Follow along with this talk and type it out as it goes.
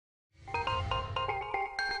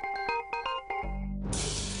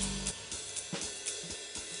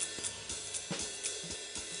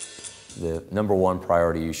the number one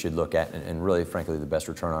priority you should look at, and really, frankly, the best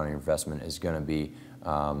return on your investment is going to be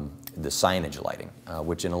the signage lighting,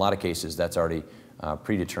 which in a lot of cases, that's already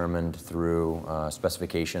predetermined through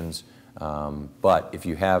specifications. But if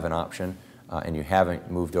you have an option and you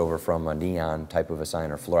haven't moved over from a neon type of a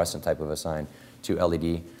sign or fluorescent type of a sign to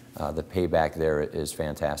LED, the payback there is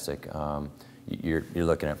fantastic. You're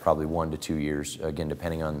looking at probably 1 to 2 years, again,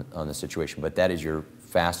 depending on the situation. But that is your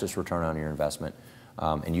fastest return on your investment.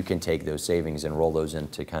 And you can take those savings and roll those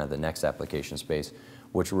into kind of the next application space,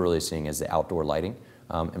 which we're really seeing as the outdoor lighting,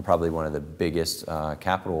 and probably one of the biggest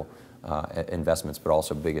capital investments, but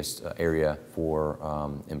also biggest area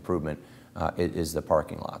for improvement is the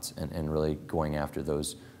parking lots, and really going after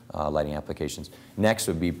those lighting applications. Next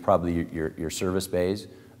would be probably your service bays.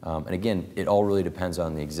 And again, it all really depends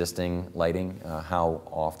on the existing lighting, how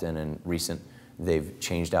often and recent they've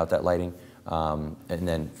changed out that lighting. And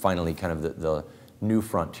then finally, kind of the new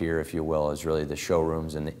frontier, if you will, is really the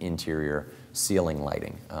showrooms and the interior ceiling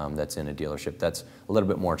lighting that's in a dealership. That's a little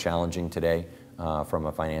bit more challenging today from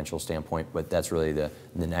a financial standpoint, but that's really the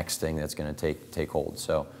next thing that's going to take hold.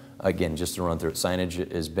 So again, just to run through it,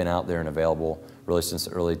 signage has been out there and available really since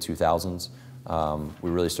the early 2000s. We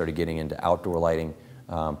really started getting into outdoor lighting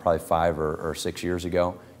probably 5 or 6 years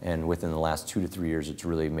ago, and within the last 2 to 3 years, it's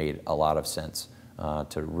really made a lot of sense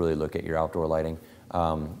to really look at your outdoor lighting.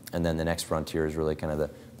 And then the next frontier is really kind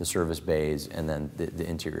of the service bays and then the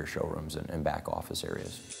interior showrooms and back office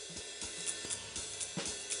areas.